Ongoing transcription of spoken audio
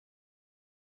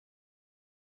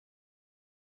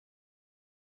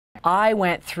I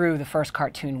went through the first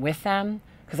cartoon with them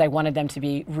because I wanted them to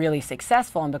be really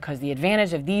successful, and because the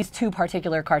advantage of these two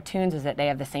particular cartoons is that they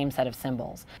have the same set of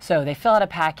symbols. So they fill out a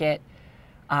packet,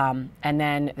 and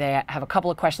then they have a couple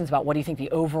of questions about what do you think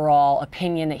the overall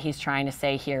opinion that he's trying to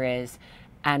say here is.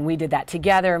 And we did that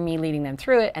together, me leading them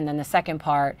through it. And then the second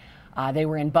part, they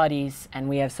were in buddies, and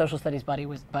we have social studies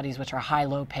buddies, which are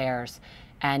high-low pairs.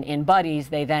 And in buddies,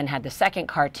 they then had the second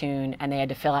cartoon, and they had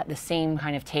to fill out the same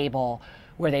kind of table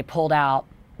where they pulled out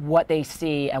what they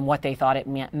see and what they thought it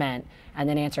meant, and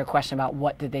then answer a question about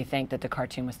what did they think that the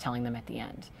cartoon was telling them at the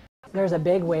end. There's a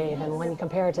big wave, and when you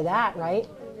compare it to that, right?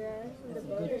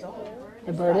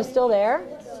 The bird is still there.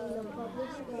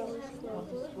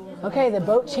 Okay, the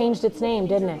boat changed its name,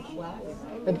 didn't it?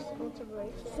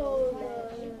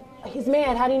 He's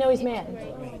mad. How do you know he's mad?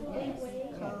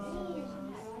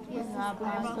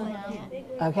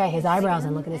 Okay, his eyebrows,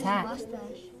 and look at his hat.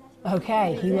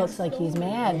 Okay, he looks like he's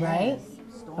mad, right?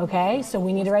 Okay, so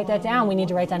we need to write that down. We need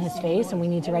to write down his face, and we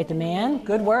need to write the man.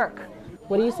 Good work.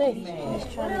 What do you see? He's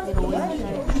trying to get away,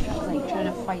 trying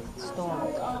to fight the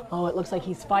storm. Oh, it looks like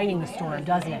he's fighting the storm,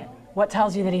 doesn't it? What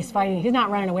tells you that he's fighting? He's not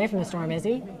running away from the storm, is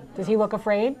he? Does he look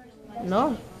afraid?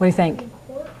 No. What do you think?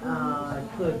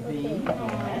 Could be.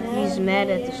 He's mad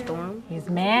at the storm. He's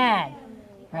mad,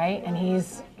 right? And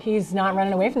he's not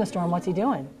running away from the storm. What's he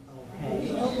doing?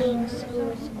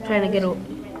 Trying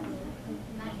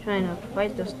to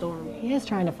fight the storm. He is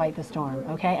trying to fight the storm,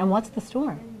 okay? And what's the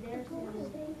storm?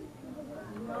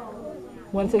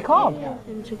 What's it called?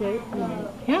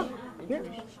 Yeah.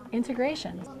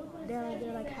 Integration. They're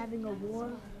like having a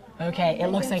war. Okay, it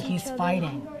looks like he's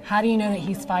fighting. How do you know that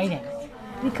he's fighting?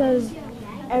 Because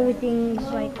everything's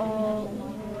like all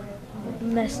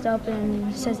messed up,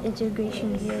 and it says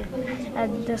integration here.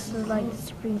 And this is like the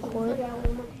Supreme Court.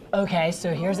 Okay,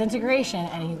 so here's integration,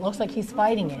 and he looks like he's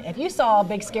fighting it. If you saw a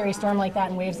big scary storm like that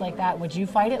and waves like that, would you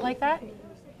fight it like that?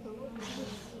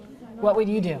 What would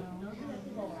you do?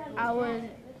 I would.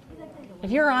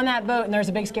 If you were on that boat and there's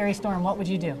a big scary storm, what would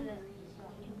you do?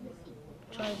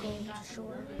 Try to go to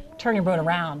shore. Turn your boat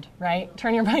around, right?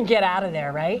 Turn your boat and get out of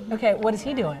there, right? Okay, what is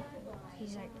he doing?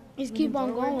 He's keep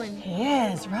on going. He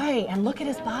is, right, and look at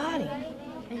his body.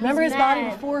 Remember his body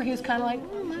before? He was kind of like, I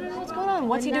don't know what's going on.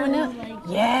 What's he doing now?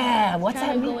 Yeah, what's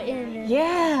that mean?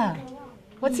 Yeah.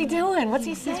 What's he doing? What's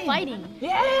he saying? He's fighting.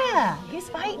 Yeah, he's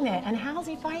fighting it. And how's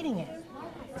he fighting it?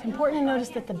 It's important to notice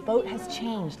that the boat has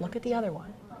changed. Look at the other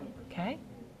one, okay?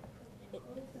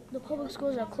 The public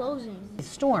schools are closing.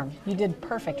 Storm, you did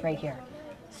perfect right here.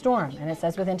 Storm, and it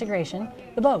says with integration,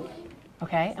 the boat,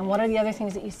 okay? And what are the other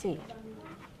things that you see?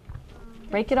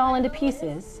 Break it all into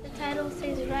pieces. The title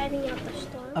says Riding Out the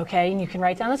Storm. Okay, and you can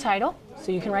write down the title,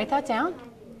 so you can write that down.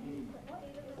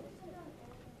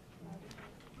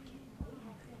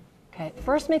 Okay,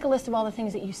 first make a list of all the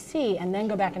things that you see, and then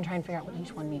go back and try and figure out what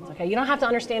each one means, okay? You don't have to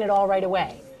understand it all right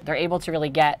away. They're able to really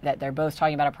get that they're both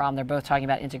talking about a problem, they're both talking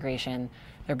about integration,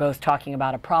 they're both talking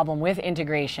about a problem with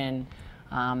integration,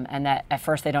 and that at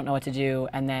first they don't know what to do,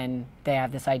 and then they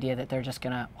have this idea that they're just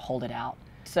gonna hold it out.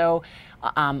 So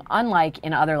unlike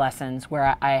in other lessons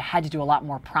where I had to do a lot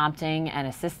more prompting and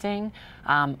assisting,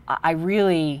 I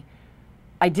mean,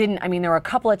 there were a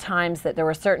couple of times that there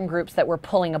were certain groups that were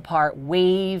pulling apart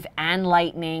wave and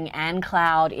lightning and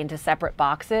cloud into separate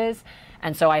boxes.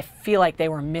 And so I feel like they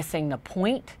were missing the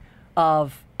point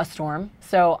of a storm.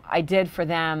 So I did for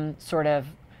them sort of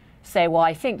say, well,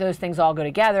 I think those things all go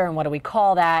together, and what do we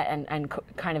call that? And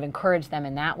kind of encourage them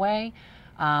in that way.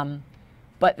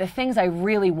 But the things I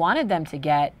really wanted them to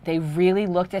get, they really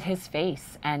looked at his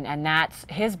face, and that's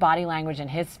his body language,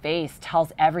 and his face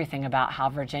tells everything about how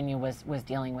Virginia was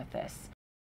dealing with this.